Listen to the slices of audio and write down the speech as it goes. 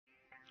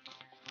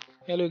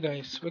Hello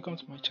guys, welcome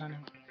to my channel.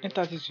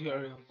 Enter this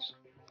URL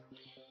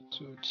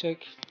to check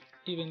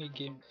if any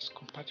game is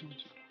compatible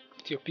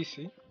with your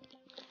PC.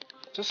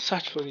 Just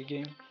search for the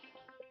game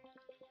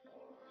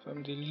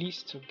from the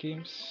list of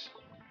games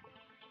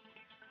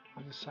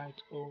on the site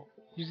or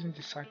using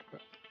the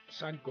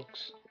side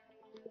box.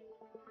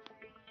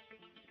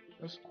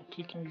 Just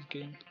click on this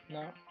game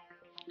now.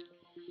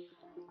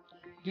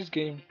 This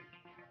game,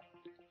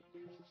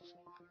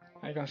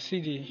 I can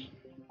see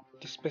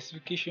the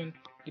specification,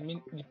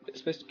 the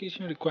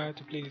specification required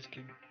to play this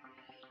game,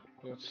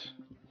 but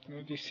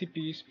the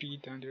CPU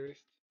speed and the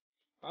rest.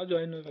 How do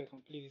I know if I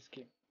can play this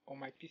game on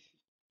my PC?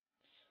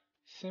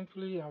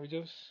 Simply, I will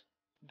just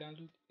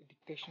download a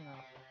dictation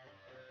app.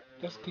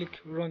 Just click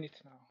run it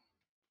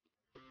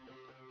now,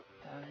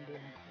 and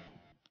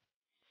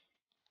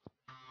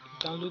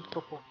download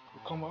pop-up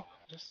will come up.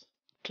 Just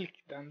click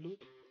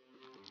download,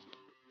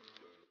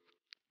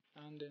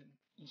 and then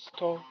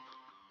install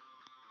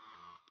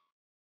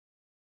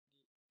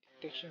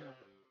dictation app.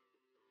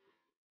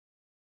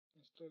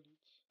 Install it.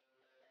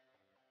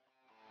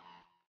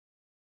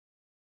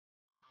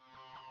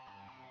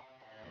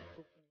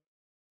 Open it.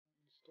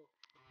 Install.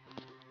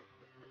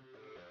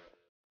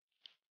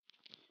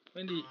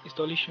 When the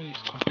installation is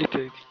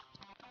completed,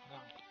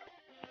 now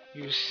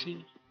you will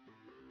see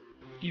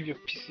if your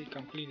PC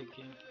can play the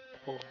game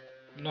or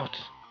not.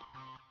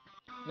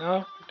 Now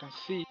you can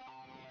see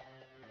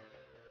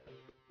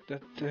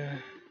that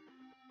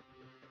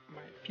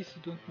my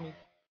PC don't meet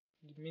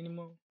the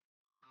minimum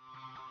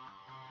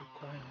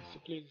requirements to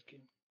play this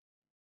game.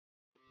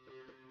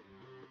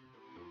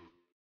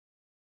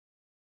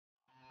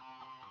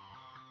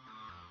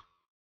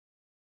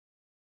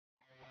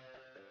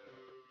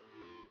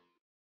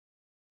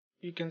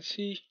 You can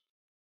see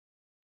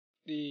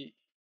the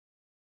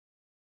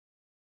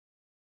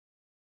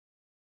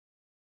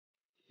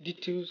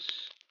details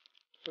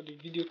for the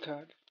video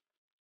card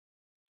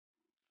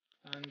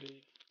and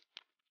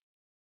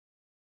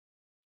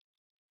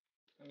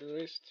the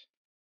rest.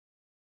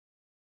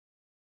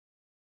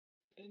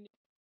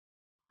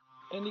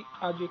 Any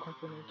hardware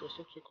component or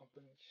software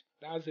component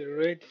that has a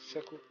red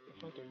circle in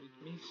front of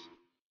it means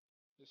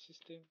the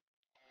system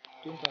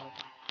don't have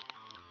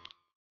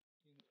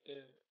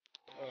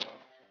uh,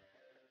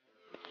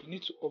 you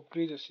need to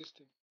upgrade the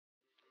system.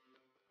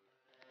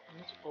 You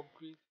need to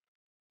upgrade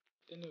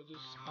any of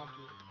those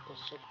hardware or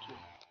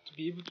software to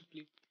be able to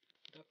play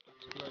that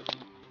particular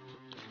game.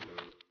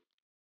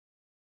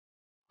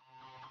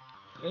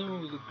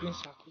 Anyone with the green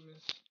circle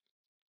means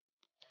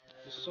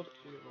the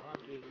software or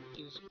hardware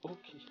is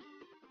okay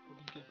for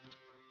the game.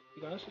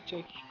 You can also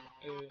check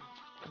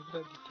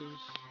computer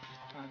details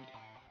and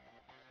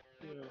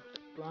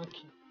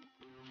ranking,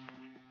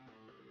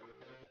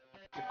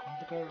 the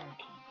computer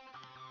ranking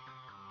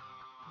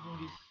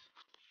using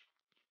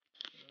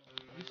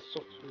this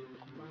software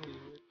combined with the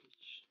web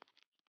page.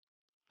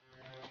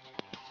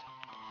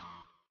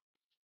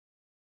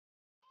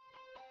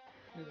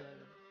 These are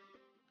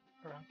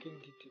the ranking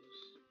details.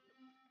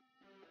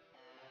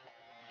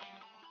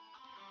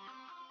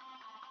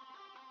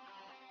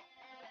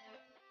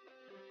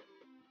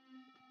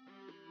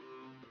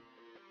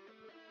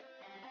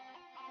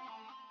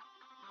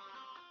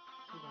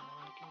 These are the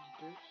ranking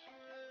details.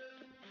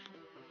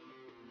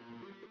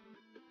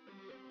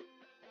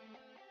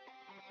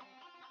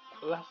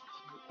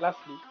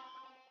 Lastly,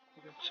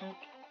 you can check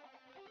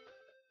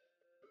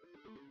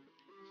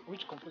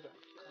which computer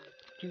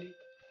can play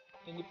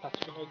any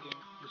particular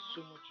game with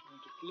so much you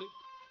want to play.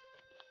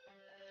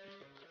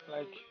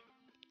 Like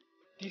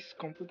this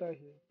computer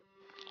here,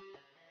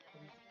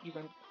 you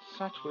can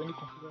search for any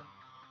computer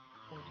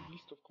from the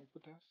list of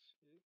computers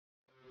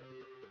here.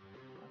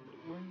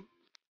 And when you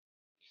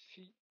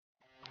see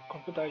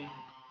computer, you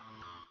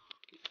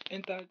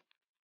enter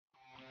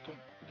the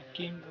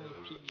game that you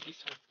play in this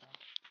software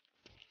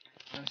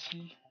and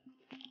see,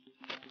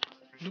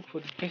 look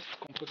for the best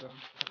computer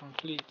that can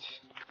play it,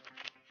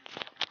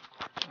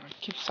 and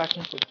keep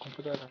searching for the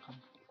computer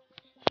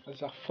that is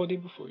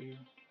affordable for you,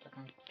 that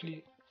can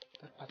play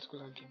that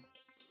particular game.